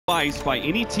sacrificed by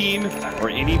any team or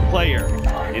any player.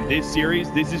 In this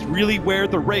series, this is really where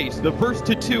the race, the first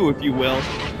to two, if you will,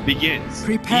 begins.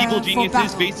 Prepare Evil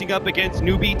Geniuses facing up against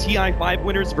NEWBEE TI5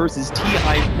 winners versus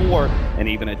TI4, and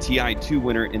even a TI2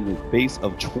 winner in the face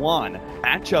of Chuan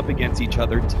match up against each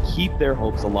other to keep their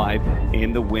hopes alive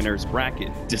in the winner's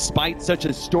bracket. Despite such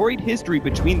a storied history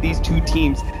between these two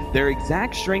teams, their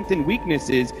exact strength and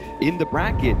weaknesses in the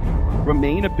bracket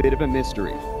remain a bit of a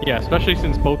mystery. Yeah, especially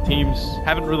since both teams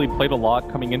haven't really played a lot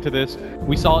coming into this.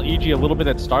 We saw EG a little bit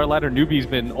at Star Ladder. NEWBEE's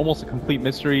been almost a complete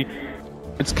mystery.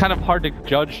 It's kind of hard to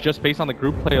judge just based on the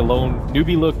group play alone.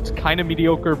 NEWBEE looked kind of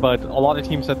mediocre, but a lot of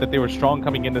teams said that they were strong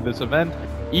coming into this event.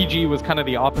 EG was kind of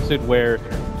the opposite, where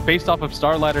based off of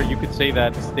Star Ladder, you could say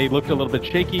that they looked a little bit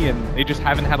shaky and they just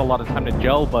haven't had a lot of time to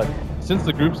gel, but since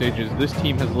the group stages, this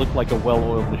team has looked like a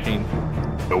well-oiled machine.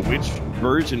 So which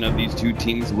version of these two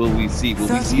teams will we see? Will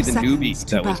we see the NEWBEE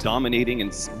that was dominating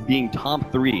and being top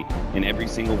 3 in every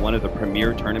single one of the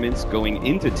premier tournaments going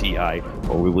into TI?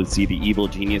 Or will we see the Evil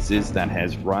Geniuses that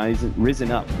has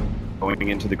risen up going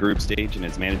into the group stage and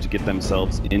has managed to get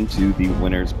themselves into the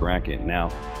winner's bracket? Now,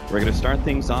 we're going to start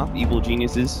things off. Evil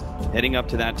Geniuses heading up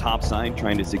to that top side,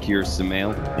 trying to secure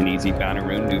Sumail, an easy banner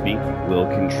rune. NEWBEE will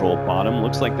control bottom.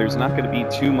 Looks like there's not going to be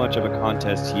too much of a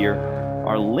contest here.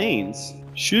 Our lanes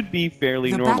should be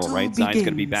fairly normal, right? Zai's going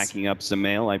to be backing up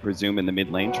Sumail, I presume, in the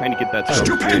mid lane, trying to get that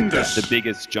the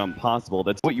biggest jump possible.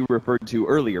 That's what you referred to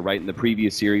earlier, right? In the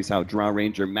previous series, how Drow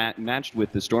Ranger matched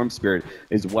with the Storm Spirit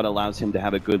is what allows him to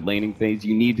have a good laning phase.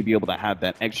 You need to be able to have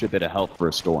that extra bit of health for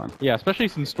a Storm. Yeah, especially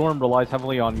since Storm relies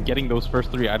heavily on getting those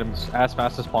first 3 items as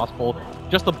fast as possible.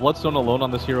 Just the Bloodstone alone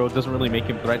on this hero doesn't really make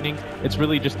him threatening. It's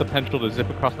really just the potential to zip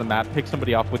across the map, pick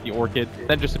somebody off with the Orchid,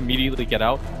 then just immediately get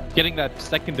out. Getting that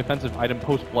second defensive item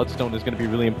post-Bloodstone is going to be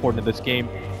really important in this game,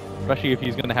 especially if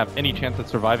he's going to have any chance at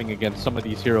surviving against some of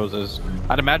these heroes. As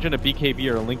I'd imagine a BKB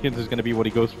or a Linken's is going to be what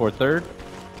he goes for third.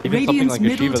 Even something like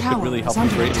a Shiva's could really help him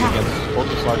greatly against both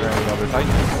the Slugger and the other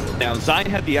Titans. Now, Zai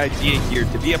had the idea here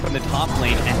to be up in the top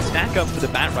lane and stack up for the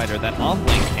Batrider, that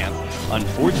off-lane camp.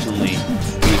 Unfortunately,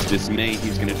 to his dismay,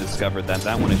 he's going to discover that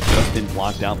that one has just been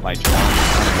blocked out by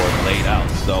Challenge or laid out.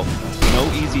 So, no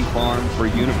easy farm for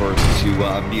Universe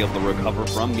to be able to recover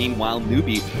from. Meanwhile,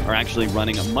 NEWBEE are actually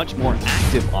running a much more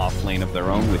active off-lane of their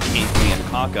own with KP and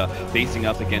Kaka facing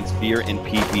up against Fear and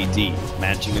PPD,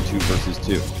 matching a 2 versus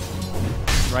 2.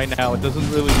 Right now, it doesn't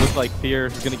really look like Fear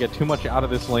is going to get too much out of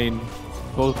this lane.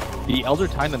 Both the Elder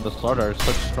Titan and the Starter are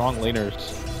such strong laners,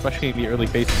 especially in the early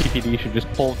phase. PPD should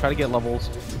just pull, try to get levels.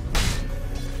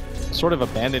 Sort of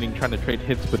abandoning trying to trade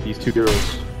hits with these two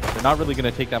heroes. They're not really going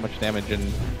to take that much damage, and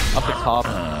up the top,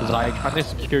 Zai trying to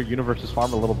secure Universe's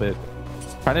farm a little bit.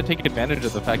 Trying to take advantage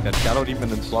of the fact that Shadow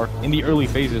Demon and Slark in the early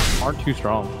phases aren't too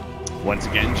strong. Once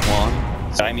again,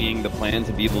 Chuan, stymieing the plans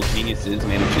of Evil Geniuses,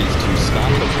 manages to stop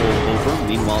the pull over.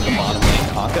 Meanwhile, the bottom lane,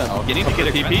 Kaka getting to get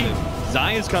a TP.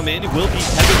 Zai has come in, will be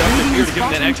tethered up to Fear to give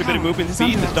him that extra bit of movement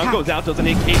speed. The stun goes out, doesn't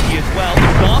hit KP as well.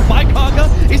 It's off by Kaka.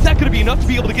 Is that going to be enough to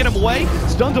be able to get him away?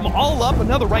 Stuns him all up.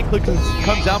 Another right click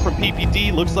comes out from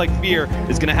PPD. Looks like Fear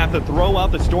is going to have to throw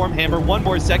out the Storm Hammer. 1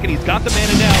 more second. He's got the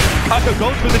mana now. Kaka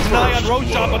goes for the deny on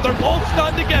Roshan, but they're both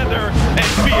stunned together. And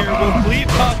Fear will bleed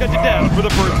Kaka to death for the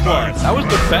first blood. That was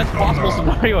the best possible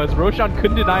scenario, as Roshan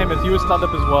couldn't deny him as he was stunned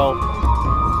up as well.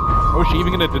 Roshi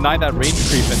even going to deny that range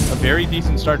creep, and a very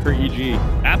decent start for EG.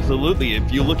 Absolutely.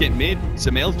 If you look at mid,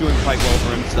 Sumail's doing quite well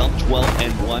for himself,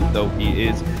 12-1, though he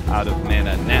is out of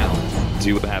mana now.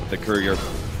 Do have the Courier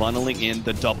funneling in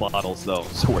the double bottles, though.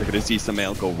 So we're going to see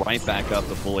Sumail go right back up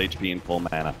to full HP and full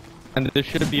mana. And this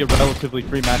should be a relatively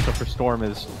free matchup for Storm,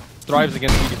 as thrives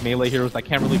against these melee heroes that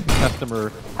can't really contest them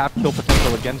or have kill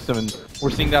potential against them, and we're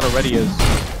seeing that already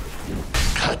as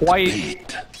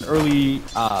quite early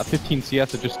 15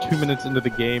 CS at just 2 minutes into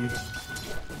the game,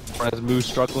 whereas Moo's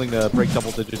struggling to break double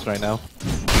digits right now.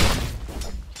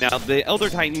 Now, the Elder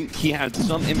Titan, he had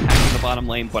some impact in the bottom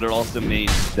lane, but it also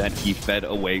means that he fed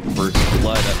away First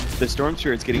Blood. The Storm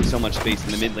Spirit's getting so much space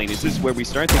in the mid lane. Is this where we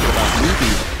start thinking about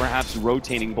NEWBEE perhaps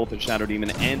rotating both the Shadow Demon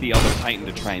and the Elder Titan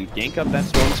to try and gank up that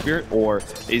Storm Spirit, or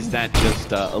is that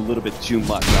just a little bit too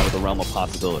much out of the realm of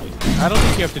possibility? I don't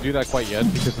think you have to do that quite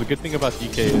yet, because the good thing about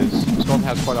DK is Storm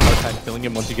has quite a hard time killing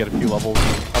him once you get a few levels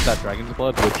of that Dragon's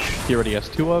Blood, which he already has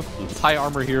 2 of. High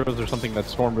armor heroes are something that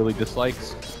Storm really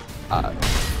dislikes.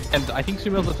 And I think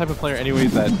Sumail's the type of player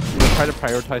anyways that will try to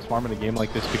prioritize farm in a game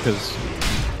like this, because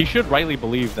he should rightly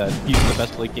believe that he's the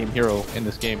best late game hero in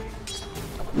this game.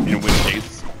 In which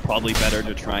case, probably better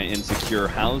to try and secure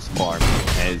House farm,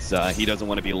 as he doesn't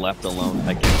want to be left alone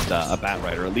against a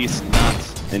Batrider, at least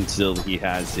not until he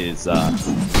has his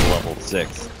level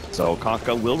 6. So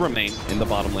Kaka will remain in the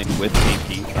bottom lane with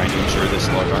KP, trying to ensure this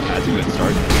Slardar has a good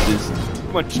start. This is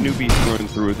pretty much newbies through and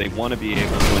through. They want to be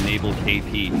able to enable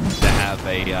KP to have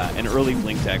an early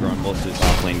blink dagger on most of his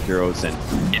off-lane heroes and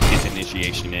get his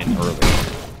initiation in early.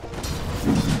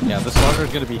 Yeah, the Slardar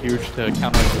is going to be huge to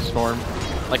counter the Storm.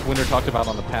 Like Winter talked about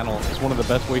on the panel, it's one of the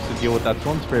best ways to deal with that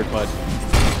Storm Spirit, but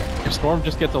if Storm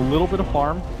just gets a little bit of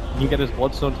farm, he can get his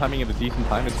Bloodstone timing at a decent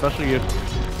time, especially if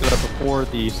before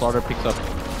the Slardar picks up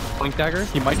Blink Dagger,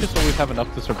 he might just always have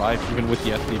enough to survive, even with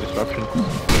the SD disruption.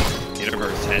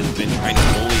 Universe has been trying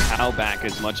to bully Hao back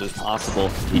as much as possible.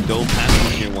 He dove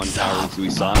past the tier 1 towers. We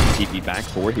saw him TP back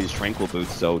for his Tranquil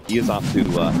boost, so he is off to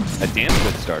a damn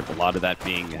good start. A lot of that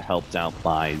being helped out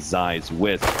by Zai's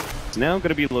Wisp. He's now going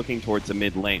to be looking towards the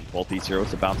mid lane. Both these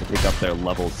heroes about to pick up their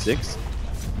level 6.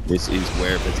 This is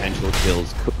where potential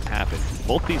kills could happen.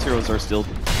 Both these heroes are still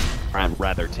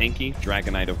rather tanky.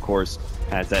 Dragon Knight, of course,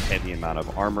 has that heavy amount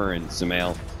of armor, and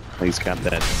Sumail, he's got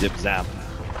that zip zap.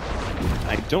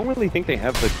 I don't really think they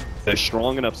have the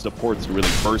strong enough support to really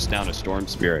burst down a Storm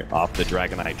Spirit off the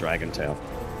Dragon Knight Dragon Tail.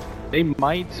 They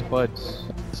might, but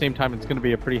at the same time, it's going to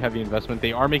be a pretty heavy investment.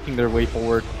 They are making their way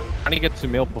forward, trying to get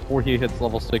Sumail before he hits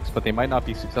level 6, but they might not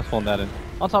be successful in that. And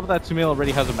on top of that, Sumail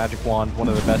already has a magic wand, one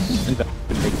of the best investments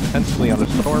to make defensively on a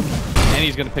Storm, and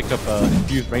he's going to pick up an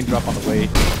infused raindrop on the way.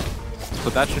 So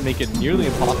that should make it nearly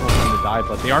impossible for him to die,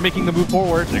 but they are making the move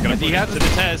forward. They're going to put it to the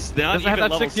test. Not even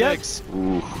level 6 yet.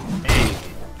 Ooh.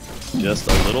 Just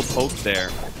a little poke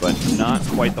there, but not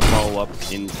quite the follow-up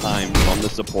in time from the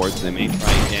supports. They may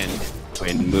try again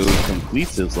when Move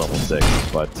completes his level 6,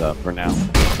 but for now,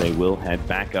 they will head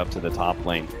back up to the top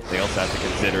lane. They also have to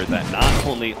consider that not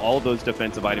only all those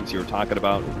defensive items you were talking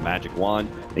about, Magic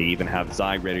Wand, they even have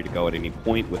Zai ready to go at any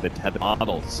point with a tethered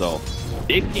model. So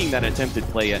taking that attempted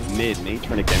play at mid may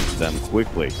turn against them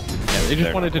quickly. Yeah, they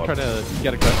just wanted to try to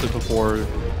get aggressive before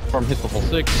Storm hits level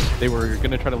 6. They were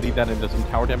going to try to lead that into some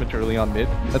tower damage early on mid.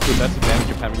 That's the best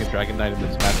advantage of having a Dragon Knight in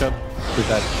this matchup, is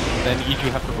that then each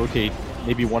you have to rotate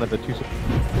maybe one of the two.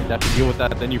 You have to deal with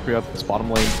that, then you free up this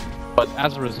bottom lane. But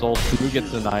as a result, Sumail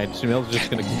gets denied. Sumail's just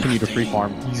going to continue to free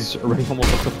farm. He's already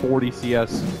almost up to 40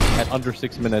 CS at under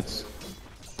 6 minutes.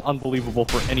 Unbelievable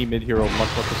for any mid hero,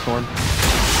 much like the Storm.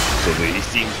 So he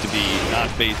seems to be not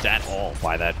phased at all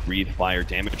by that Breathe Fire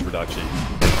damage reduction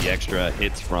and the extra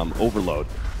hits from Overload,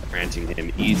 granting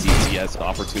him easy CS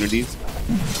opportunities.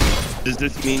 Does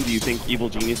this mean, do you think Evil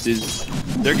Geniuses,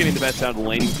 they're getting the best out of the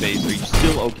laning phase? Are you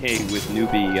still okay with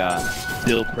NEWBEE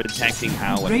still protecting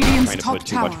Hao and not trying to put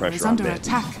too much pressure on mid?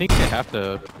 I think they have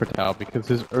to protect Hao because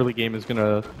his early game is going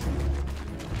to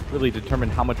really determine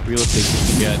how much real estate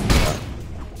he can get.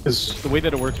 Because the way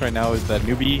that it works right now is that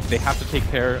NEWBEE, they have to take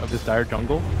care of this dire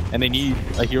jungle, and they need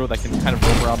a hero that can kind of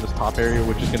roam around this top area,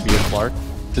 which is going to be a Clark,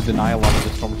 to deny a lot of the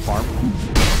Storm's farm.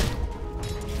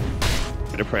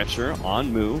 Bit of pressure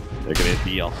on Moo. They're going to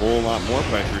be a whole lot more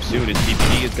pressure soon as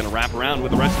TPD is going to wrap around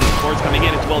with the rest of the supports coming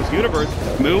in, as well as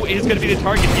Universe. Moo is going to be the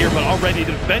target here, but already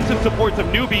the defensive supports of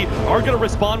NEWBEE are going to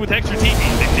respond with extra TP.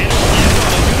 They did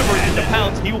Universe into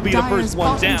pounce. He will be the first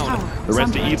one down. The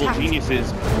rest of Evil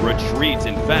Geniuses retreat.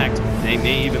 In fact, they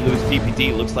may even lose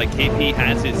TPD. Looks like KP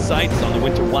has his sights on the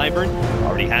Winter Wyvern.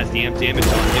 Already has the amp damage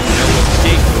on him. No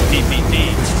escape from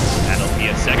TPD. That'll be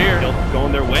a second kill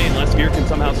going their way unless Fear can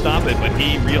somehow stop it, but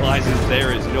he realizes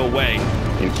there is no way.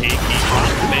 And KP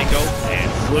drops the Mako,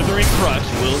 and Slithering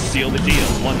Crush will seal the deal.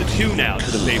 1-2 now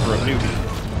to the favor of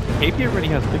NEWBEE. KP already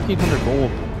has 1,500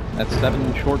 gold at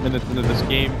 7 short minutes into this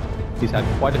game. He's had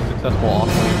quite a successful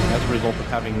offlane as a result of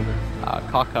having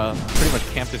Kaka pretty much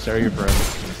camp this area for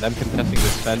him. Them contesting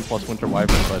this Sven plus Winter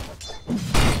Wyvern, but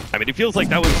I mean, it feels like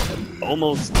that was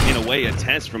almost, in a way, a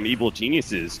test from Evil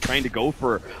Geniuses, trying to go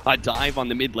for a dive on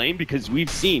the mid lane, because we've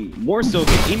seen, more so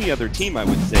than any other team, I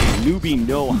would say, NEWBEE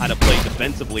know how to play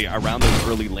defensively around those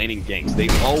early laning ganks. They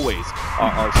always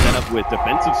are set up with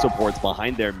defensive supports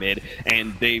behind their mid,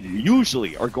 and they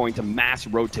usually are going to mass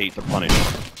rotate to punish.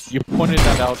 You pointed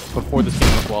that out before this game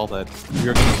as well, that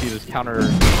you're going to see this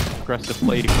counter-aggressive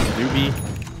play from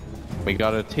NEWBEE. We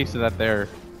got a taste of that there,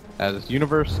 as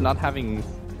Universe not having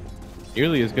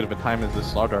nearly as good of a time as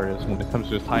this Slardar is when it comes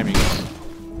to his timing.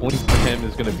 Blink for him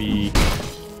is going to be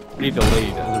pretty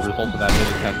delayed as a result of that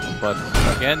mid-attempt. But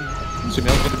again,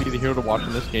 Sumail's going to be the hero to watch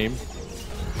in this game.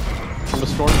 From a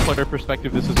Storm player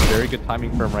perspective, this is very good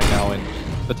timing for him right now, and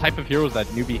the type of heroes that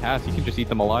NEWBEE has, he can just eat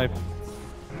them alive.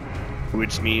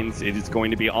 Which means it is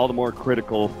going to be all the more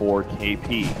critical for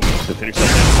KP to finish up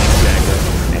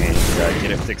that Dagger and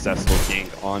get a successful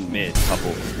gank on mid,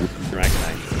 coupled with Dragon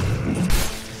Knight.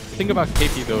 thing about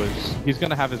KP though is he's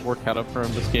going to have his work cut up for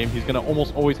him this game. He's going to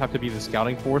almost always have to be the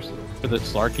scouting force for the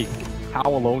Slark. How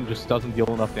alone just doesn't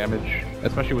deal enough damage,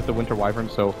 especially with the Winter Wyvern,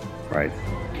 so right.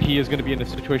 He is going to be in a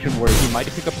situation where he might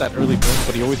pick up that early blink,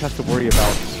 but he always has to worry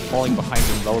about falling behind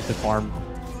in relative farm.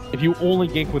 If you only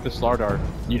gank with the Slardar,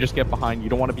 you just get behind. You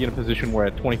don't want to be in a position where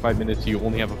at 25 minutes you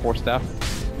only have a 4-staff.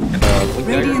 And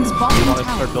you want to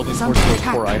start building towards those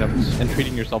core items and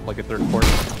treating yourself like a third core.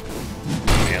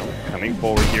 Coming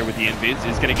forward here with the Invis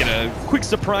is going to get a quick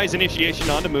surprise initiation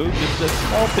onto move. Just a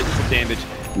small pittance of damage.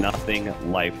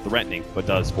 Nothing life-threatening, but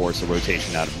does force a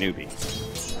rotation out of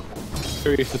NEWBEE.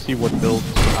 Curious to see what builds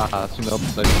Sunil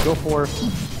decides to go for.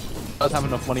 Does have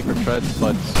enough money for treads,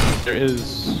 but there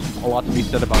is a lot to be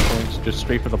said about going just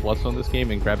straight for the Bloodstone this game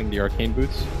and grabbing the Arcane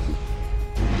Boots.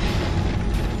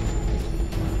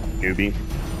 NEWBEE.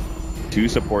 2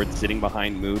 supports sitting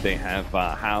behind Moo. They have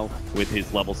Hao with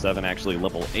his level 7, actually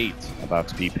level 8, about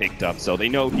to be picked up. So they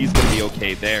know he's going to be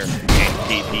okay there. And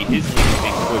KP, his team is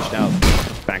being pushed out.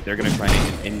 In fact, they're going to try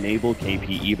to enable KP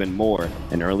even more.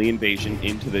 An early invasion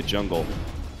into the jungle.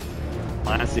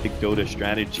 Classic Dota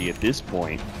strategy at this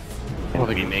point. And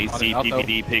we may see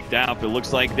PPD picked out, but it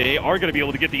looks like they are going to be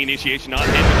able to get the initiation on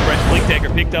him. The fresh Blink Dagger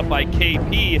picked up by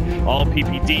KP. All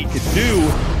PPD could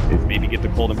do is maybe get the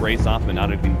Cold Embrace off, but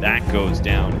not even that goes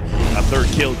down. A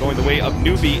 3rd kill going the way of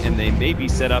NEWBEE, and they may be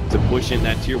set up to push in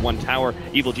that tier 1 tower.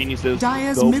 Evil Geniuses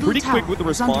go pretty quick with the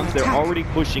response. They're already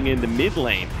pushing in the mid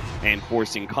lane and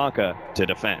forcing Kaka to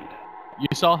defend. You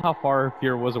saw how far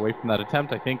Fear was away from that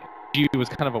attempt. I think G was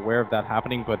kind of aware of that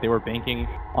happening, but they were banking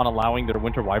on allowing their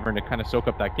Winter Wyvern to kind of soak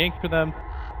up that gank for them.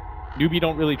 NEWBEE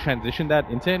don't really transition that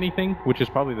into anything, which is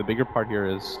probably the bigger part here.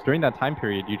 Is during that time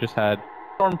period, you just had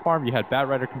Storm farm, you had Bat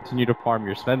Rider continue to farm,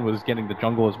 your Sven was getting the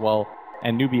jungle as well,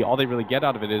 and NEWBEE, all they really get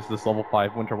out of it is this level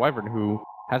 5 Winter Wyvern who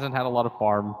hasn't had a lot of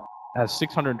farm, has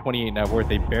 628 net worth,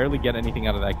 they barely get anything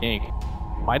out of that gank.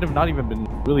 Might have not even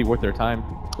been really worth their time.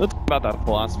 Let's talk about that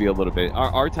philosophy a little bit.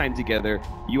 Our time together,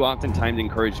 you oftentimes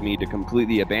encourage me to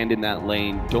completely abandon that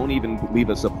lane. Don't even leave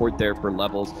a support there for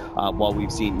levels. While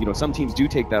we've seen, some teams do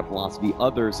take that philosophy.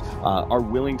 Others are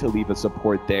willing to leave a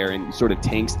support there and sort of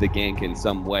tanks the gank in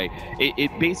some way.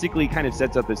 It basically kind of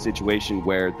sets up a situation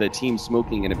where the team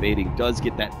smoking and evading does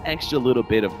get that extra little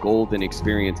bit of gold and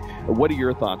experience. What are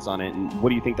your thoughts on it, and what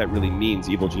do you think that really means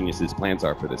Evil Genius's plans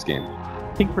are for this game?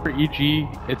 I think for EG,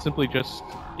 it's simply just,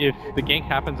 if the gank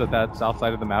happens at that south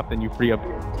side of the map, then you free up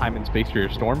time and space for your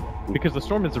Storm, because the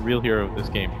Storm is the real hero of this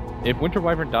game. If Winter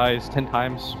Wyvern dies 10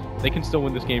 times, they can still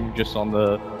win this game just on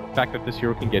the fact that this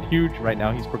hero can get huge. Right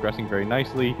now, he's progressing very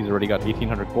nicely. He's already got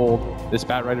 1,800 gold. This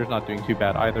Bat Rider's not doing too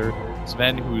bad either.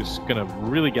 Sven, who's gonna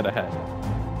really get ahead.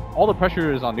 All the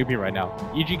pressure is on NEWBEE right now.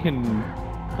 EG can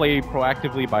play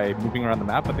proactively by moving around the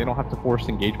map, but they don't have to force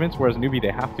engagements, whereas NEWBEE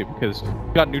they have to, because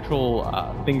you've got neutral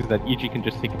things that EG can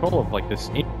just take control of, like this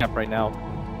 8 cap right now.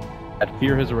 That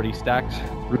Fear has already stacked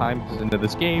 3 times into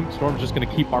this game. Storm's just going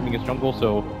to keep farming his jungle,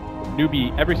 so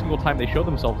NEWBEE, every single time they show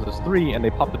themselves as 3 and they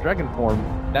pop the dragon form,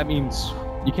 that means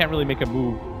you can't really make a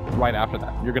move right after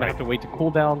that. You're going to have to wait to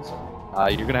cooldowns,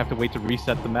 you're going to have to wait to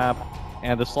reset the map.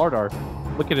 And the Slardar,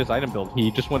 look at his item build. He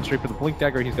just went straight for the Blink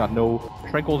Dagger. He's got no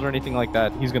Tranquils or anything like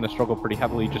that. He's going to struggle pretty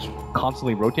heavily, just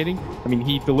constantly rotating. I mean,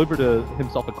 he delivered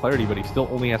himself a clarity, but he still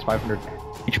only has 500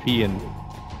 HP. And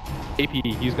AP,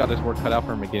 he's got his work cut out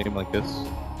for him in a game like this.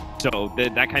 So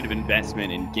that kind of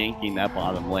investment in ganking that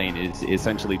bottom lane is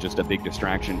essentially just a big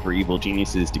distraction for Evil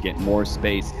Geniuses to get more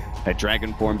space. That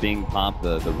Dragon Form being popped,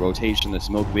 the rotation, the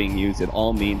smoke being used, it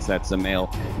all means that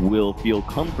Samael will feel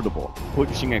comfortable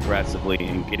pushing aggressively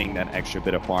and getting that extra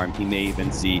bit of farm. He may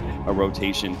even see a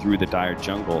rotation through the dire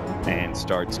jungle and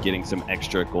starts getting some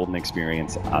extra golden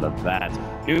experience out of that.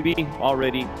 NEWBEE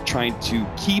already trying to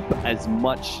keep as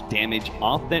much damage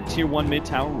off that tier 1 mid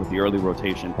tower with the early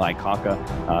rotation by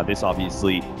Kaka. This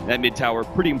obviously, that mid tower,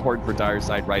 pretty important for Dire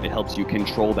side, right? It helps you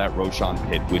control that Roshan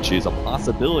pit, which is a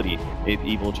possibility if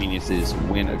Evil Geniuses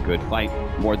win a good fight.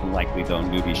 More than likely, though,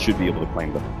 NEWBEE should be able to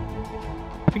claim them.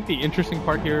 I think the interesting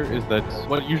part here is that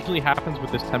what usually happens with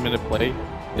this 10-minute play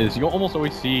is you'll almost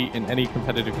always see in any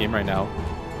competitive game right now,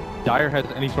 Dire has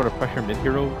any sort of pressure mid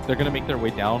hero, they're going to make their way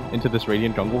down into this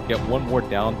Radiant jungle, get one ward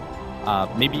down,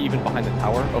 maybe even behind the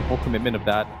tower, a full commitment of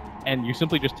that. And you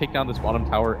simply just take down this bottom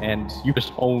tower and you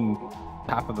just own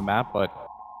half of the map. But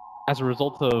as a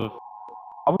result of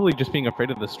probably just being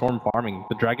afraid of the Storm farming,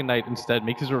 the Dragon Knight instead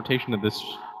makes his rotation to this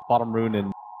bottom rune,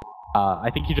 and I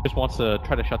think he just wants to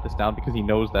try to shut this down because he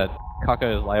knows that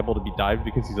Kaka is liable to be dived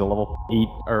because he's a level 8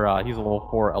 or he's a level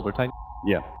 4 Elder Titan.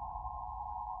 Yeah.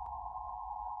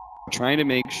 Trying to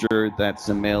make sure that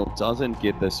Samael doesn't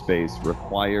get the space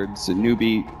required. So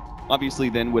NEWBEE obviously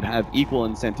then would have equal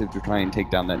incentive to try and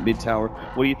take down that mid tower.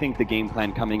 What do you think the game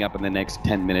plan coming up in the next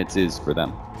 10 minutes is for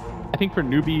them? I think for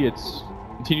NEWBEE, it's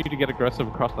continue to get aggressive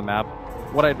across the map.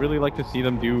 What I'd really like to see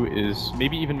them do is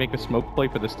maybe even make a smoke play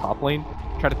for this top lane,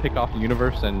 try to pick off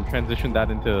Universe and transition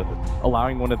that into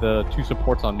allowing one of the two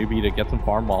supports on NEWBEE to get some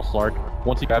farm while Slark,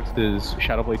 once he grabs his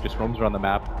Shadowblade, just roams around the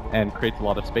map and creates a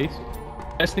lot of space.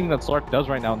 The best thing that Slark does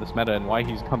right now in this meta and why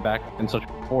he's come back in such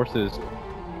force is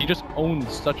he just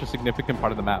owns such a significant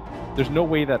part of the map. There's no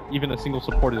way that even a single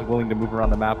support is willing to move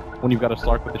around the map when you've got a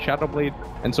Slark with the Shadowblade,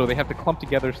 and so they have to clump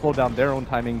together, slow down their own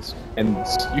timings, and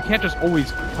you can't just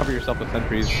always cover yourself with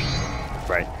sentries.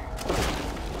 Right.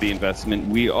 The investment.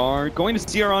 We are going to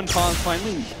see our on pause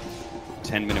finally.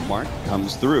 10-minute mark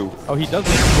comes through. Oh, he does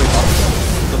make a play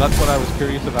bottom, so that's what I was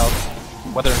curious about.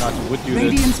 Whether or not you would do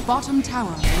Radiant's this. bottom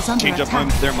tower is under Change attack.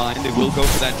 up their mind. They will go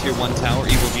for that tier 1 tower.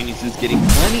 Evil Genius is getting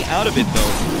plenty out of it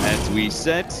though. As we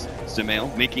said,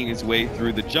 Sumail making his way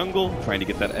through the jungle, trying to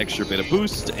get that extra bit of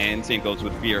boost, and same goes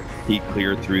with Fear. He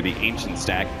cleared through the Ancient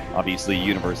stack. Obviously,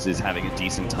 Universe is having a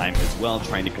decent time as well,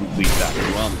 trying to complete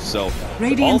that run. So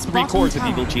Radiant's all 3 cores of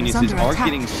tower Evil is Geniuses under are attack.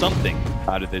 getting something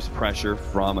out of this pressure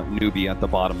from NEWBEE at the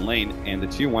bottom lane, and the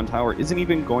tier 1 tower isn't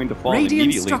even going to fall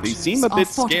Radiant immediately. They seem a bit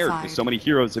structures are scared fortified. with so many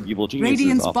heroes of Evil Geniuses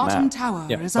Radiant's off bottom map. tower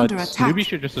Yeah, is but under attack. NEWBEE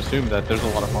should just assume that there's a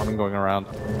lot of farming going around.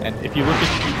 And if you look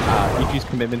at EG's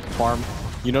commitment to farm,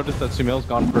 you notice that Sumail's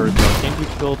gone for the Arcane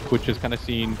Boots build, which has kind of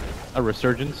seen a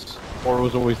resurgence. Or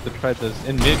was always the try this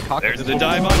in mid. There's the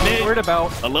dive on mid. Worried about.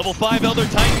 A level 5 Elder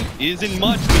Titan isn't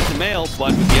much with Sumail,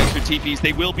 but with the extra TPs,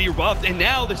 they will be roughed. And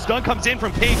now the stun comes in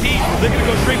from KP. They're going to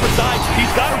go straight for side. He's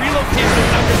got to relocate, but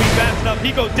it's not going to be fast enough.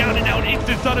 He goes down and out.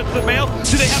 Instant stun of Sumail.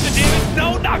 Do they have the damage?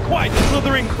 No, not quite. The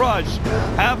Slithering Crush.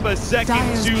 Half a second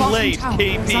Dire's too bottom late. tower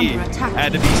is KP under attack.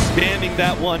 had to be spamming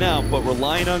that one out, but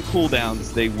relying on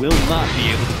cooldowns, they will not be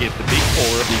able to get the big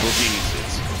core of Evil Geniuses.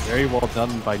 Very well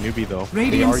done by NEWBEE though.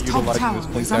 Radiant's they are top utilizing tower this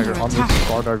Blink is under Dagger on this attack.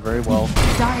 Star Dart very well.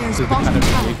 Dire's This is the bottom kind of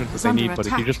tower engagement that is they under need, but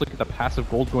if you attack. just look at the passive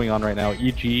gold going on right now,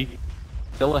 EG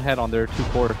still ahead on their 2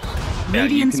 cores. Yeah, you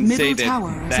Radiant's can say middle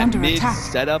tower that is that under mid attack.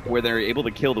 setup where they're able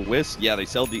to kill the Wisp, yeah, they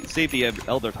saved the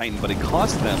Elder Titan, but it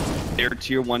cost them their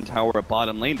tier 1 tower at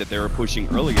bottom lane that they were pushing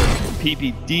earlier.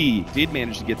 PPD did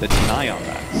manage to get the deny on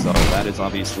that, so that is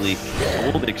obviously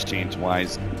gold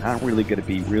exchange-wise not really going to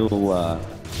be real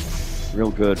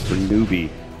good for NEWBEE.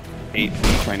 8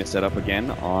 trying to set up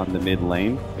again on the mid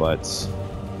lane, but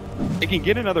they can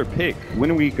get another pick.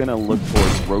 When are we going to look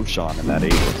towards Roshan in that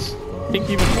Aegis? I think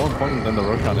even more important than the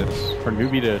Roshan is for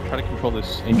NEWBEE to try to control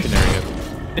this ancient area.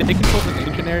 If they control this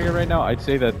ancient area right now, I'd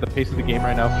say that the pace of the game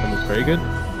right now for them is very good,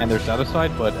 and they're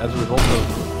satisfied, but as a result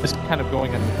of this kind of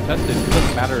going uncontested, it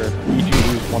doesn't matter if EG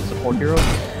lose 1 support hero,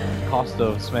 the cost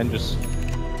of Sven just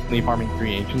farming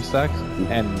 3 ancient stacks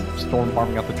and Storm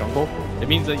farming out the jungle. It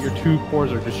means that your 2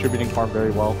 cores are distributing farm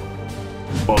very well.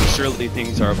 Well, surely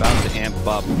things are about to amp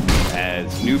up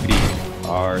as NEWBEE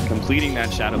are completing that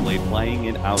Shadowblade, playing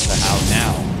it out to Hao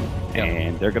now. Yeah.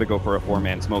 And they're going to go for a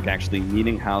 4-man smoke, actually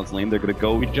meeting Hao's lane. They're going to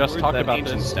go We just towards talked that about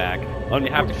ancient this. stack. They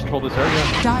have to control this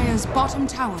area. Dire's bottom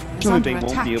tower is Unfortunately, under they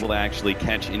won't attack. be able to actually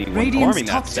catch anyone Radiant's farming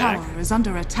top that stack. tower is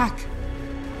under attack.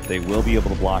 They will be able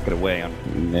to block it away.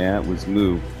 That was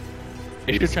move.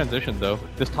 They should transition though.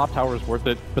 This top tower is worth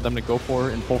it for them to go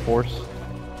for in full force.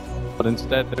 But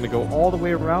instead, they're going to go all the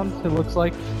way around, it looks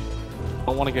like.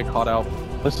 Don't want to get caught out.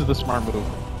 This is the smart move.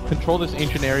 Control this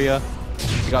ancient area.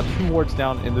 We got 2 wards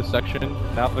down in this section.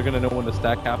 Now they're going to know when the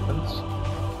stack happens.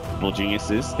 Evil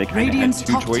Geniuses, they kind of had Radiant's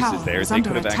 2 top choices tower there. is They under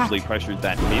could have attack. actually pressured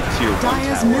that mid-tier 1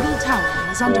 Dire's tower, middle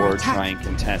tower is under or attack. try and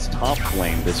contest top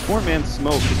lane. This 4-man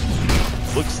smoke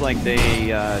looks like they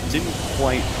didn't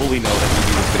quite fully know that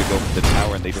NEWBEE was going to go for the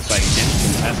tower, and they decided against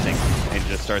contesting and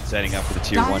just start setting up for the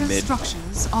tier 1 Dire's mid,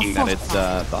 structures are thinking that it's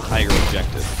fortified. the higher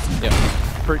objective. Yeah.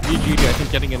 For EG, I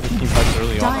think getting into team fights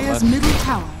early on, Dire's unless middle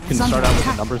tower can is under start out with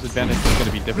a attack. numbers advantage, is going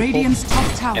to be difficult. Radiant's top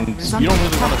tower And is you under don't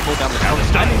really want to attack. slow down the Now the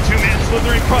tower. stun, 2-man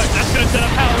slithering crush. That's going to set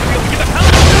up Hal. He'll be able to get the pounce.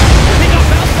 He got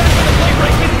bounced back by the play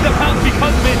break into the pounce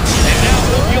because of it. And now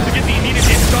we'll be able to get the immediate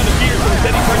damage on the gear. So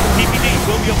instead he turns to TPD.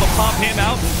 We'll be able to pop him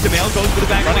out. Sumail goes for the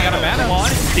back. Running out of mana.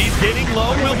 He's getting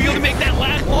low. We'll be able to make that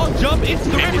last long jump into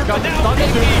the And river. he's got But the now stun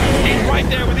too. he's right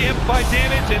there with the amplified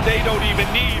damage, and they don't even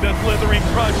need a slithering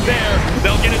crush there.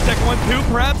 They'll get a second one too.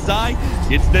 Perhaps Zai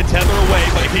gets the tether away,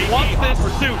 but he wants this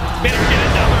pursuit. Managed to get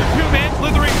another 2-man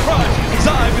slithering crush.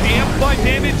 Zai with the amplified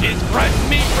damage is fresh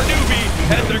meat for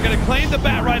NEWBEE, as they're going to claim the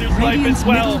Batrider's life Radiant's as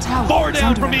well. middle tower 4 is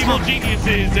down under from Evil attack.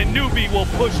 Geniuses, and NEWBEE will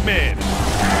push mid.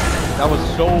 That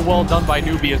was so well done by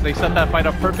NEWBEE as they set that fight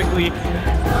up perfectly.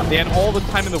 They had all the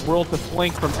time in the world to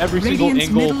flank from every single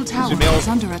angle.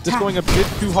 Sumail just going a bit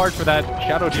too hard for that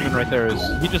Shadow Demon right there.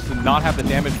 He just did not have the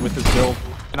damage with his build.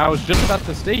 And I was just about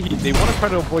to say, they want to try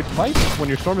to avoid fights when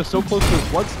your Storm is so close to his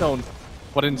Bloodstone.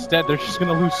 But instead, they're just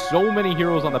going to lose so many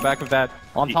heroes on the back of that.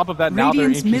 On top of that, now their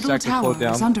ancient sector slowed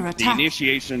down. The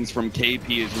initiations from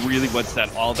KP is really what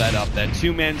set all that up. That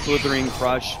two-man slithering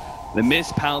crush. The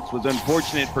miss pounce was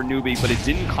unfortunate for NEWBEE, but it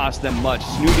didn't cost them much.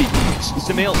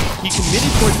 Sumail, he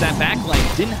committed towards that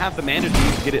backline, didn't have the mana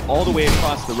to get it all the way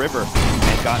across the river,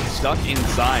 and got stuck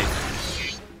inside.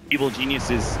 Evil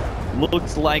Geniuses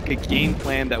looks like a game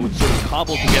plan that would sort of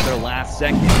cobble together last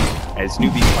second as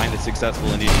NEWBEE find a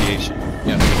successful initiation.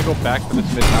 Yeah, they're going to go back for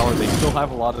this mid tower. They still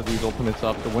have a lot of these ultimates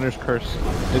up. The Winner's Curse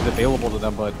is available to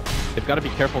them, but they've got to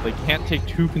be careful. They can't take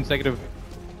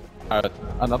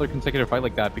another consecutive fight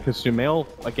like that, because Sumail,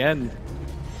 again,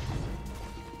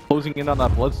 closing in on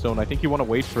that Bloodstone. I think you want to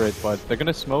wait for it, but they're going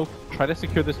to smoke, try to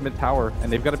secure this mid tower, and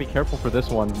they've got to be careful for this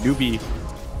one. NEWBEE,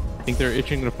 I think they're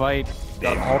itching to fight.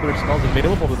 Got all their spells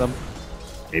available to them.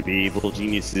 Maybe Evil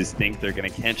Geniuses think they're going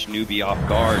to catch NEWBEE off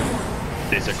guard.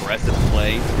 This aggressive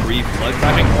play, 3 blood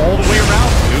driving all the way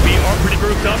around. NEWBEE are pretty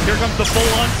grouped up. Here comes the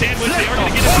full-on sandwich. They are going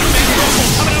to get a two-man rumble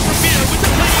coming out from Vita with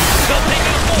the play. They'll take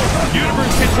out 4.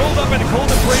 Universe controlled up by the cold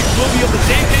embrace will be able to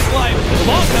save his life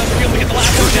long enough to be able to get the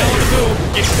last one down on the move.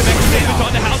 Getting some extra damage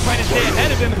on the house, trying to stay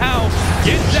ahead of him. How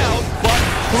gets out, but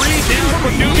 3 down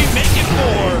from NEWBEE, making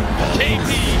 4.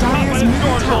 KP caught by the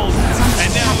Stormbolt,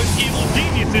 and now it's Evil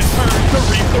Geniuses' turn to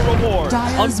reap the reward.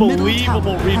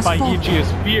 Unbelievable read by EG as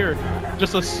Fear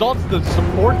just assaults the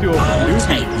support duo from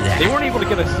NEWBEE. They weren't able to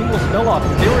get a single spell off.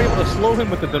 They were able to slow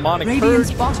him with the Demonic Purge,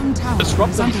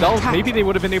 disrupt themselves. Maybe they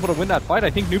would have been able to win that fight.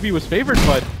 I think NEWBEE was favored,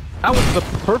 but that was the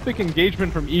perfect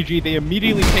engagement from EG. They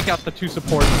immediately take out the 2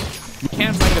 supports. You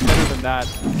can't write it better than that.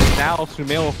 And now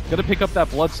Sumail gonna pick up that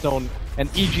Bloodstone, and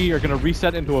EG are gonna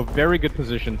reset into a very good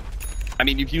position. I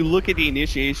mean, if you look at the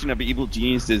initiation of Evil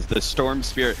Geniuses, the Storm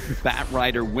Spirit, Bat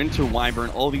Rider, Winter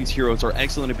Wyvern, all these heroes are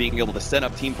excellent at being able to set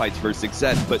up team fights for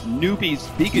success, but NEWBEE's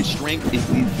biggest strength is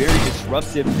these very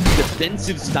disruptive,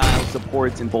 defensive style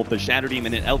supports in both the Shadow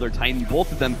Demon and Elder Titan.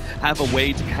 Both of them have a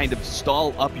way to kind of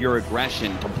stall up your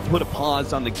aggression, to put a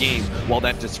pause on the game while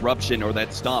that disruption or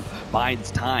that stomp bides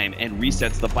time and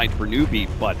resets the fight for NEWBEE,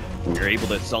 but we're able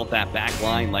to assault that back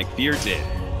line like Fear did.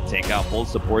 Take out both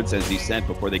supports, as you said,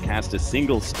 before they cast a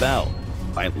single spell.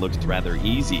 Fight looks rather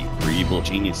easy for Evil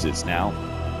Geniuses now.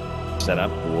 Set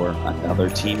up for another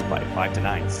team fight, 5 to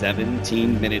 9,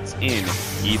 17 minutes in.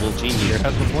 Evil Genius. Here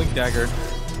has the Blink Dagger.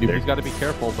 NEWBEE's got to be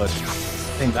careful, but I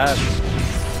think that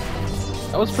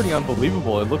was pretty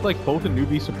unbelievable. It looked like both the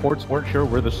NEWBEE supports weren't sure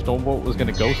where the Stormbolt was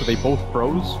going to go, so they both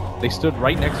froze. They stood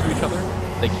right next to each other.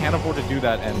 They can't afford to do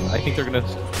that, and I think they're going to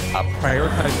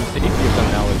prioritize the safety of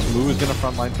them now. As Moo is going to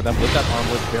frontline for them with that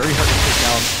armlet. Very hard to take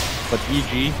down, but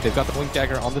EG, they've got the Blink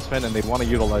Dagger on the Sven, and they want to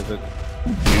utilize it.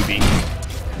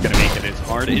 NEWBEE gonna make it as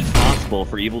hard as possible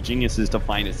for Evil Geniuses to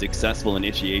find a successful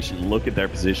initiation. Look at their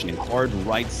positioning. Hard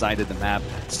right side of the map,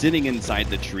 sitting inside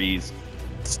the trees.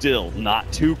 Still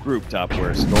not too grouped up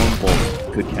where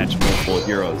Stormbolt could catch multiple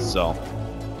heroes. So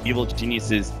Evil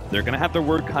Geniuses, they're gonna have their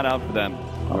work cut out for them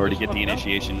in order to get the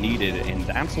initiation needed, and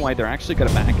that's why they're actually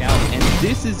gonna back out. And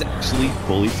this is actually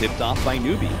fully tipped off by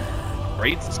NEWBEE.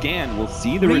 Great scan. We'll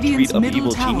see the retreat of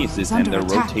Evil Geniuses and their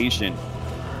rotation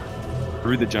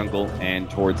through the jungle and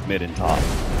towards mid and top.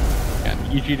 And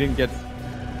EG didn't get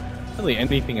really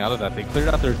anything out of that. They cleared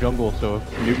out their jungle, so if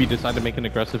NEWBEE decided to make an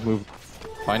aggressive move,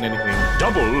 find anything.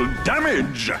 Double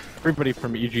damage! Everybody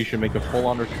from EG should make a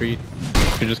full-on retreat.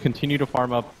 Should just continue to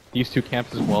farm up these 2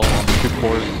 camps as well on the 2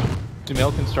 cores.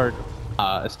 Sumail can start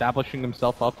establishing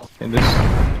himself up in this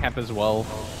camp as well.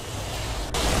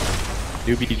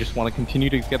 NEWBEE just want to continue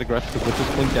to get aggressive with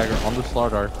this Blink Dagger on the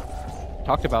Slardar.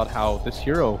 Talked about how this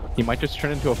hero, he might just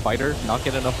turn into a fighter, not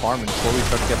get enough farm, and slowly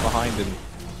start to get behind, and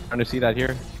trying to see that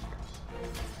here.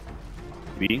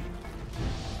 NEWBEE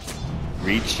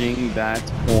reaching that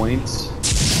point.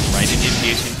 Right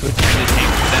initiation could turn the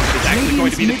table for them, but it's actually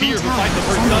going to be the Fear who finds the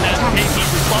first stun as KP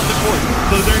responded for it.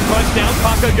 So they're crushed down.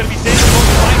 Kaka going to be saved for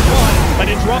the fight one. An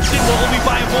interruption will only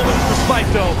buy a moment for Spike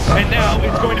though. And now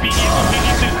it's going to be Evil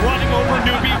Geniuses running over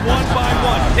NEWBEE 1 by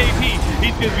 1. KP,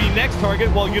 he's going to be next target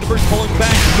while Universe pulling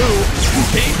back Moo.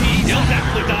 KP does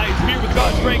actually die. Fear with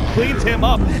God's strength cleans him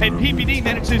up, and PPD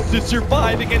manages to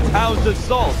survive against House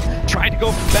Assault. Tried to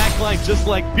go for the back line just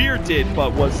like Beer did,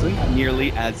 but wasn't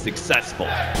nearly as successful.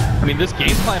 I mean, this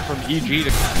game plan from EG to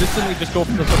consistently just go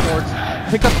for the supports,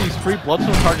 pick up these free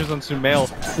Bloodstone charges on Sumail,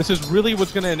 this is really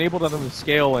what's going to enable them to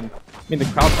scale, and I mean, the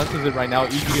crowd senses it right now.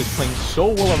 EG is playing so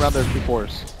well around their two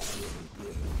cores.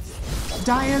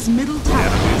 Dire's middle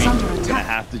tower is under Gonna attack.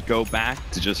 have to go back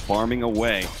to just farming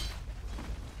away.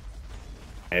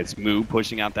 It's Moo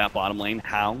pushing out that bottom lane.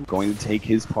 How going to take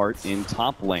his part in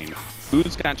top lane.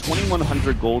 Moo's got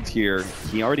 2,100 gold here.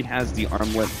 He already has the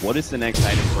armlet. What is the next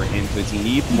item for him? Does he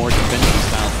need more defensive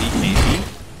style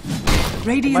BKB? He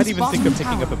Radiant's might even think of bottom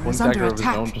picking up a tower Blink is under Dagger of his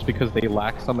attack. own just because they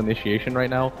lack some initiation right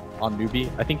now on NEWBEE.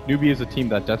 I think NEWBEE is a team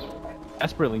that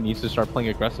desperately needs to start playing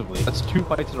aggressively. That's 2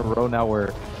 fights in a row now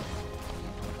where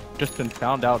just been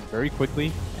found out very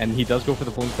quickly, and he does go for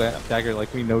the Blink Dagger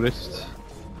like we noticed.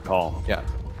 Call. Yeah.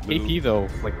 AP though,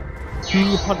 like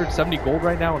 270 gold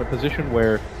right now in a position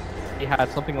where he had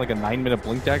something like a 9-minute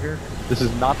Blink Dagger. This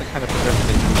is not the kind of progression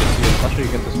that you can see, especially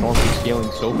against the Storm who's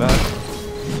scaling so fast.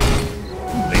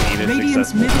 They need a Radiant's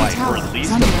successful middle fight, tower or at least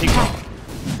is a under pick-up.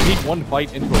 attack. Need one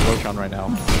fight into a Roshan right now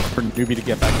for NEWBEE to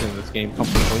get back into this game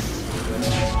comfortably.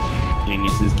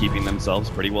 Geniuses keeping themselves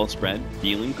pretty well spread,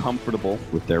 feeling comfortable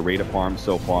with their rate of farm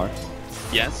so far.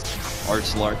 Yes,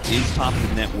 Arcelark is top of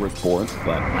the net worth fourth,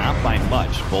 but not by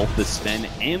much. Both the Sven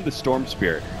and the Storm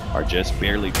Spirit are just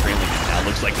barely trailing him. Now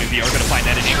looks like NEWBEE are going to find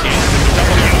that initiation.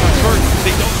 First,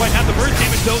 they don't quite have the burst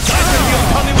damage though. Sides going to be able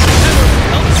to come in with the tether.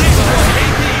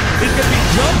 AP is going to be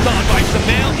jumped on by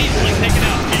Sumail, easily taken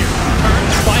out here.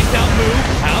 Turns, finds out move.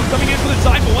 House coming in for the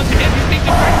side, but once again he's being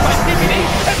distracted by PPD.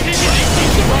 And PPD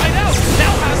keeps the ride out.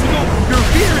 Now has to go your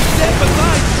Beer instead,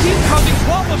 besides he's causing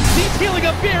problems. He's healing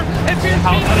up Beer, and Beer's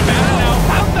being out of mana now.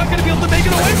 House not going to be able to make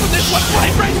it away from this one.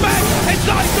 Flame right back, and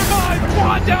Side survives.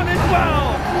 Quad down as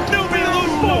well. NEWBEE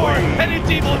lose 4, and it's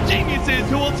Evil Geniuses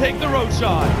who will take the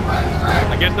Roshan.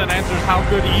 I guess that answers how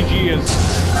good EG is.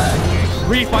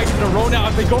 3 fights in a row now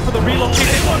as they go for the reload.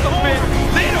 They want the win.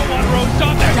 They don't want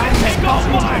Roshan. They're going to take off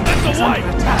 5. That's a wipe.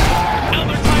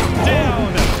 Elder Titan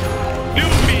down.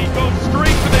 NEWBEE goes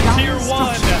straight for the tier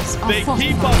 1. They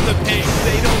keep up the pace.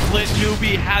 They don't let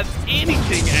NEWBEE have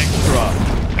anything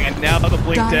extra. And now the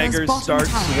Blink Daggers start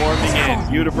swarming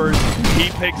in. Universe, he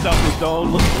picks up his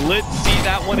own. Let's see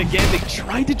that one again. They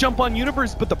tried to jump on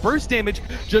Universe, but the burst damage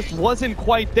just wasn't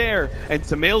quite there. And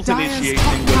Sumail's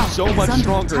initiation was so much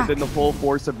stronger than the full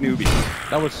force of NEWBEE.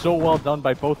 That was so well done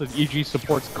by both of EG's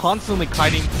supports, constantly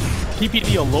kiting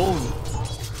PPD alone.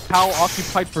 How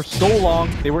occupied for so long,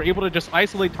 they were able to just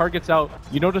isolate targets out.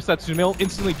 You notice that Sumail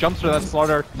instantly jumps for that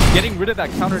slaughter, getting rid of that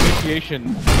counter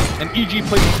initiation. And EG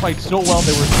played this fight so well,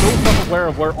 they were so self-aware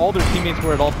of where all their teammates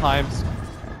were at all times.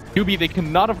 NEWBEE, they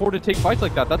cannot afford to take fights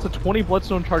like that. That's a 20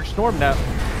 Bloodstone charge Storm that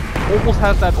almost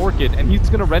has that Orchid, and he's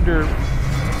going to render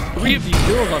 3 of these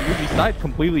heroes on NEWBEE's side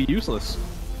completely useless.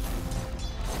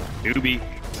 NEWBEE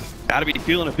gotta be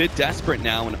feeling a bit desperate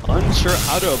now and unsure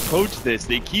how to approach this.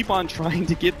 They keep on trying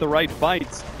to get the right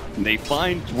fights, and they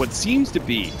find what seems to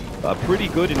be a pretty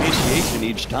good initiation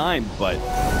each time, but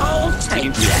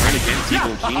seems to turn against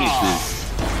Evil Geniuses,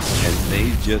 as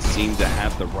they just seem to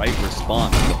have the right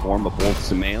response in the form of both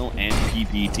Sumail and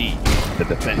PPD, the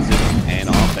defensive and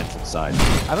offensive side.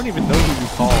 I don't even know who you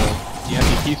call the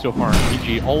MVP so far in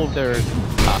EG. All of their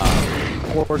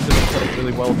cores have played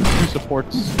really well. The 2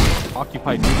 supports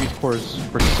occupied NEWBEE's cores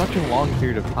for such a long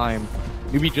period of time.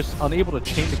 NEWBEE just unable to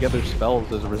chain together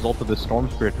spells as a result of the Storm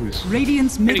Spirit, who's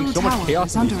Radiant's getting middle so much tower chaos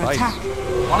is in under these fights. attack.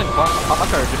 On and Hawk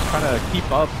are just trying to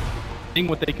keep up, seeing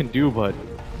what they can do, but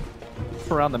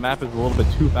around the map is a little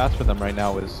bit too fast for them right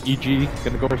now. Is EG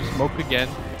gonna go for smoke again?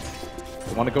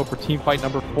 They want to go for team fight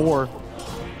number 4.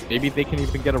 Maybe they can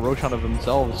even get a Roshan of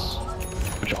themselves,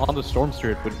 which on the Storm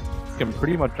Spirit would make him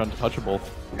pretty much untouchable.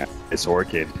 Yeah, this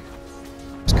Orchid,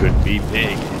 this could be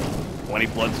big. 20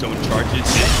 Bloodstone charges.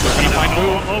 They're going to find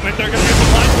a moment. They're going to get the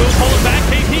blind move. Pull it back.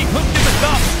 KP couldn't get the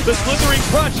stop. The slithering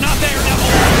crush not there. Now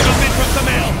goes in from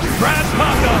Sumail. Grabs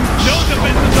Kaka. No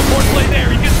defensive support play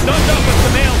there. He gets stunned up, but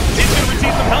Sumail is going to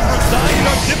receive some help from Side. He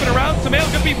starts zipping around.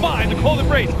 Sumail's going to be fine. The Cold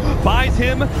Embrace buys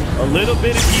him a little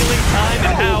bit of healing time,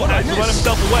 and How has to run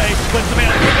himself away. But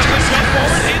Sumail picks up the jump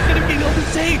forward. It's going to be able to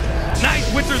save. Nice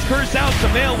Winter's Curse out.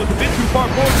 Sumail was a bit too far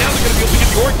forward. Now they're going to be able to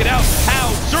get the Orchid out.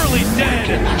 How surely dead.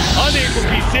 Unable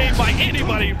to be saved by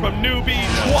anybody from NEWBEE's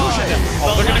squad.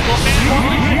 Oh, they're going to go man.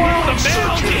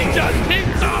 Sumail, he just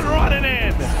keeps on running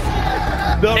in.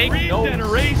 The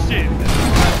regeneration.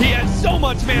 He has so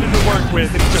much mana to work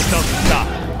with, and he just doesn't stop.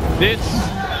 This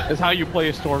is how you play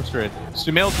a Storm Spirit.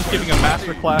 Sumail's just giving a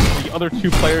masterclass to the other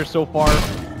 2 players so far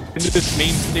into this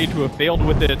main stage who have failed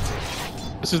with it.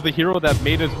 This is the hero that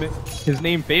made his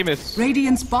name famous.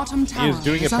 Radiant's bottom tower He is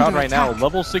doing it proud right now.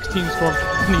 Level 16 Storm,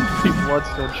 23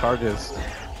 Bloodstone charges.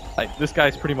 Like, this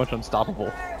guy's pretty much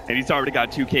unstoppable. And he's already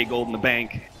got 2k gold in the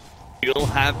bank. He'll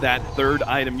have that third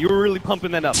item. You were really pumping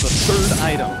that up. The third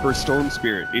item for Storm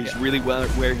Spirit is really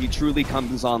where he truly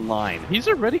comes online. He's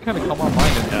already kind of come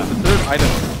online. And the third item,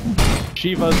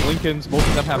 Shivas, Lincolns, both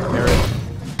of them have merit.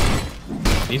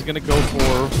 He's going to go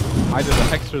for either the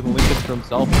Hex or the Lincolns for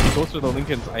himself. If he goes for the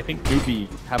Lincolns, I think NEWBEE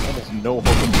have almost no hope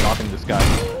of stopping this guy.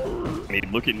 I mean,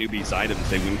 look at NEWBEE's items.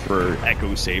 They went for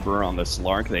Echo Saber on the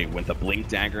Slark. They went the Blink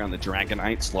Dagger on the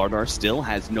Dragonite. Slardar still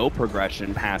has no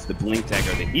progression past the Blink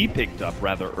Dagger that he picked up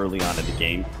rather early on in the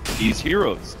game. These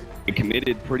heroes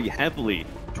committed pretty heavily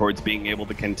towards being able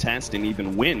to contest and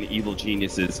even win Evil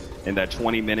Geniuses in that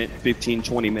 20-minute,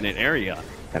 15-20-minute area.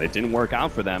 And it didn't work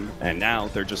out for them, and now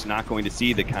they're just not going to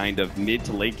see the kind of mid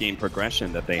to late game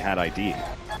progression that they had ID'd.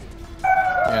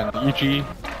 And EG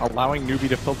allowing NEWBEE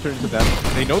to filter into them.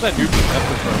 They know that NEWBEE is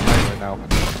desperate for a fight right now.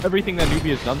 Everything that NEWBEE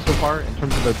has done so far in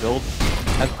terms of their build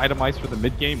has itemized for the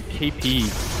mid game. KP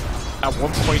at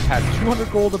one point had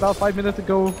 200 gold about 5 minutes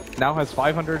ago, now has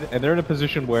 500, and they're in a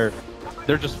position where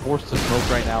they're just forced to smoke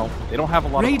right now. They don't have a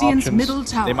lot of options. Middle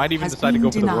tower they might even decide to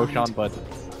go for the Roshan, but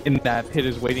in that pit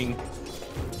is waiting.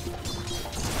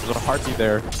 There's a heartbeat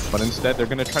there, but instead they're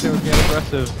going to try to get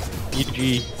aggressive.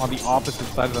 EG on the opposite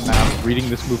side of the map, reading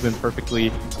this movement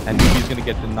perfectly, and NEWBEE's going to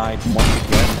get denied once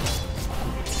again.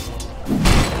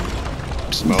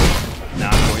 Smoke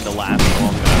not going to last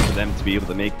long enough for them to be able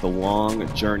to make the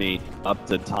long journey up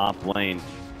to top lane.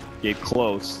 Get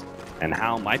close, and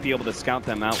Hao might be able to scout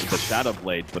them out with the Shadow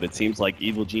Blade, but it seems like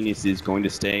Evil Genius is going to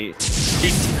stay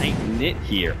tight-knit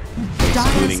here,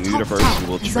 excluding Universe, who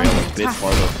will trail a bit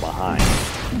farther behind.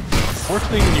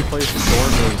 Fortunately, when you play as a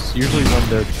Storm, is usually when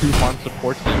there are two farm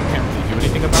supports that you can't really do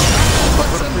anything about. But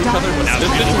for each other, now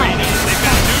this is Radiant. They've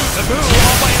got the move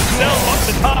all by himself up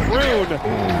the top rune.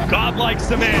 Godlike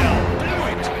Samael.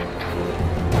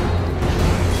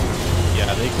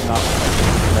 Yeah, they cannot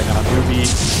fight right now. NEWBEE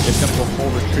is going to go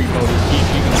full retreat mode. He's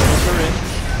going to filter in.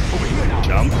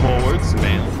 Jump forward.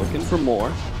 Samael looking for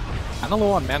more. Kinda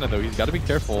low on mana though. He's got to be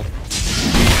careful.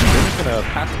 They're just gonna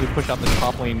passively push out the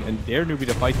top lane and dare NEWBEE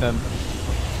to fight them.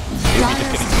 NEWBEE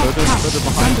just getting further and further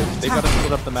behind them. They've got to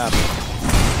split up the map.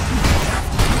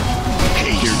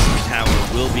 Here's tower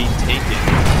will be taken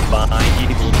by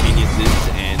Evil Geniuses,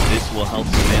 and this will help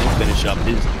Sven finish up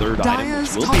his third item,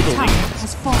 which will be the link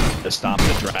to stop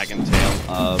the Dragon Tail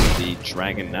of the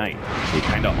Dragon Knight. They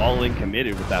kind of all in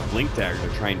committed with that Blink Dagger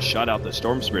to try and shut out the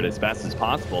Storm Spirit as fast as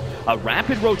possible. A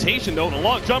rapid rotation though, and a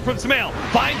long jump from Samael.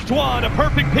 Finds Dwan, a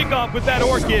perfect pickoff with that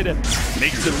Orchid.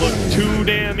 Makes it look too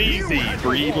damn easy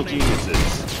for Evil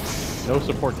Geniuses. No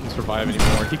support can survive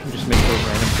anymore. He can just make those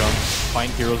random jumps,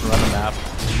 find heroes around the map.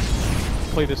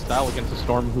 Play this style against a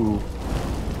Storm who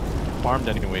farmed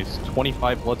anyways.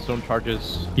 25 Bloodstone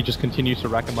charges. He just continues to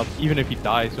rack him up. Even if he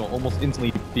dies, he'll almost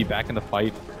instantly be back in the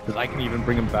fight, because I can even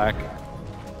bring him back.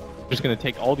 Just going to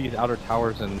take all these outer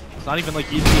towers, and it's not even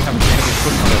like easy to have a random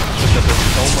push on it. It's just that they're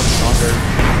so much stronger.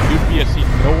 NEWBEE has seen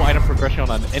no item progression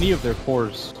on any of their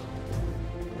cores.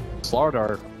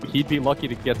 Slardar, he'd be lucky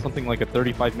to get something like a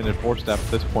 35-minute 4-step at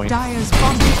this point.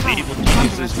 Evil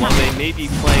Geniuses, while they may be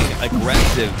playing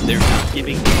aggressive, they're not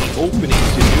giving any openings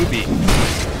to NEWBEE.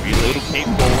 Relocate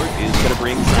forward is going to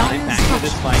bring Sven back to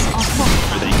this fight,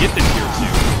 where they get the tier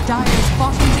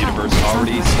 2. Universe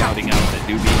already scouting out that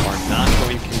NEWBEE are not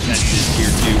going to contest this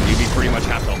tier 2. NEWBEE pretty much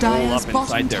have to hole up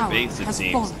inside their base, it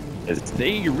seems, as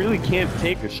they really can't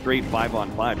take a straight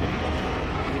 5-on-5 anymore.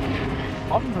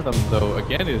 Problem for them, though,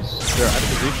 again, is their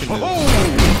itemization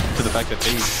is to the fact that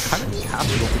they kind of just have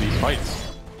to go for these fights.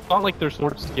 It's not like their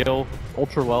swords scale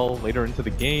ultra well later into the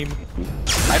game.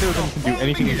 Neither of them can do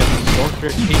anything against the Storm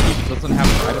Spirit. KP doesn't have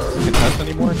the items to contest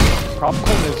anymore. The problem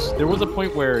is, there was a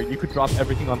point where you could drop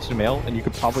everything on Samael and you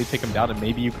could probably take him down and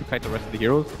maybe you could kite the rest of the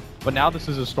heroes. But now this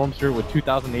is a Storm Spirit with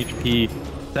 2000 HP,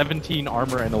 17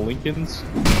 armor, and a Lincolns.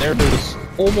 There's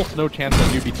almost no chance that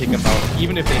NEWBEE take him out,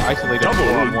 even if they isolate him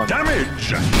 4-on-1.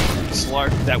 Damage!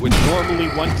 Slark that would normally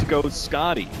want to go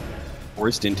Scotty,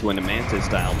 forced into an Amanta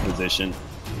style position.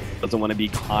 Doesn't want to be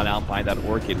caught out by that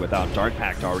Orchid without Dark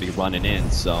Pact already running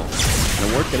in, so the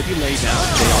work gonna be laid down.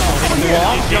 They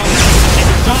are going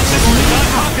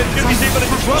to be able to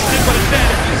disrupt it, but instead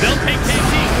they'll take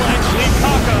KP, leave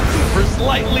Kaka for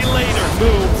slightly later.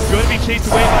 Move going to be chased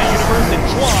away by Universe, and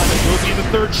Juan will be the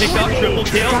third pickup, triple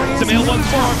kill. Samael once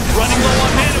more, running low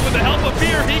on mana with the help of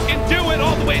fear. He can do it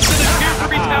all the way to the tier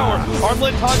 3 tower.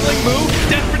 Armlet toggling move,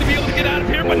 desperate to be able to get out of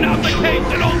here, but not the case.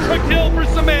 An ultra kill for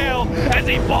Samael as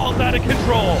he falls out of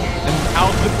control. And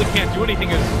Al simply can't do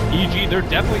anything as EG. They're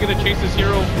definitely going to chase this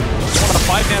hero on a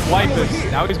 5-man wipe.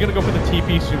 Now he's going to go for the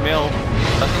TP. Sumail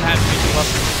doesn't have anything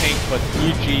left in the tank, but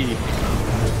EG,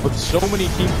 with so many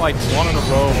team fights one in a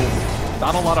row,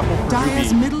 not a lot of hope for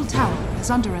Dire's NEWBEE. middle tower is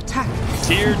under attack.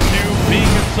 Tier 2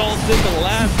 being assaulted, the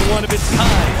last one of its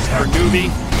kind for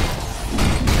NEWBEE.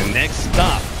 The next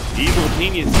stop, Evil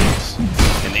Geniuses.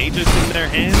 An Aegis in their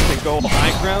hands and go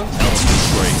high ground? Tell them it's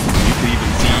great. You could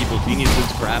even see Evil Geniuses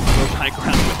grab those high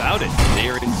ground without it. They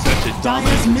are in such a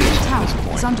dominant Dire's middle position at tower this is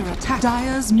point. under attack.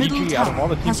 Dire's middle EG, out of all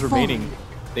tower the has teams fallen. remaining,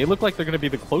 they look like they're going to be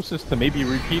the closest to maybe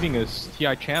repeating as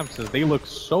TI champs, as they look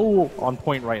so on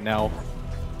point right now.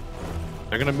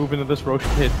 They're going to move into this Roche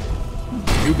pit.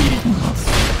 NEWBEE,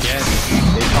 again,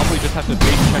 they probably just have to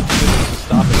bait check this to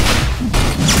stop it.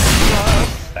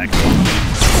 Back going.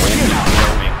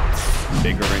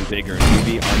 Bigger and bigger.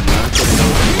 NEWBEE are not going to know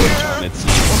the push on its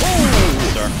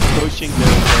start pushing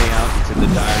their way out into the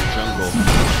dire jungle.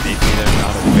 Maybe they're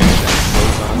not aware that it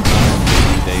goes on time.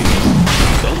 Maybe they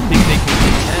just don't think they can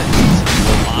contest.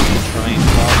 They'll opt to try and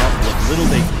farm up what little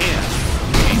they can.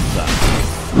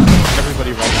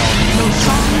 Everybody right now is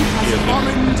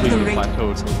completely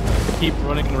plateaued. They keep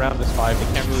running around this 5. They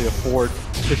can't really afford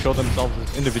to show themselves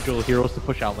as individual heroes to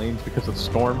push out lanes because of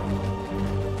Storm.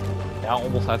 Now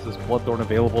almost has this Bloodthorn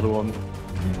available to him.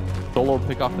 Solo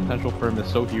pickoff potential for him is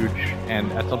so huge,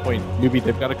 and at some point, NEWBEE,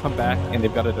 they've got to come back and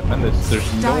they've got to defend this.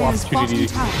 There's no Dire's opportunity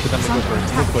bottom for them to go tower for a is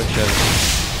team under push as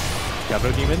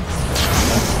Shadow Demon.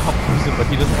 But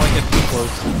he doesn't want to get too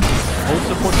close. Full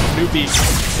support from NEWBEE.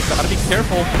 They've got to be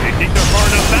careful. They think they're far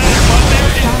enough back, but there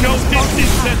is no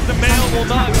distance that the male will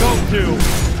not go to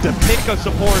pick a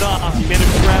support off. He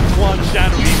managed to grab one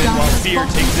Shadow Demon while Fear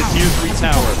takes the tier 3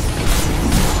 tower.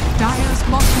 Dire's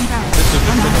bottom barrel. This is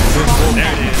just a good goal. There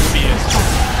it is.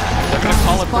 They're going to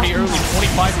call it pretty early,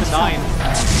 25-9.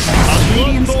 A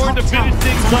Bloodthorn to finish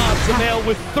things off. Samael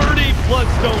with 30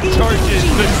 Bloodstone charges.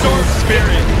 The Storm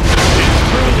Spirit is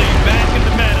truly back in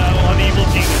the meta on Evil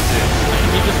Geniuses.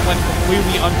 He just went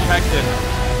completely unchecked, and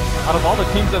out of all the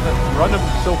teams that have run him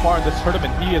so far in this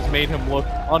tournament, he has made him look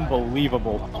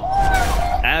unbelievable.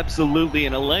 Absolutely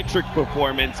an electric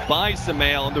performance by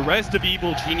Samael and the rest of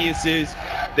Evil Geniuses.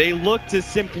 They look to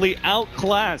simply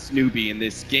outclass NEWBEE in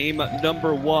this game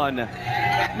number 1.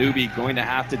 NEWBEE going to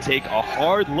have to take a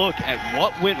hard look at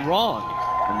what went wrong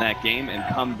in that game and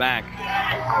come back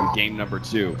in game number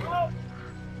 2.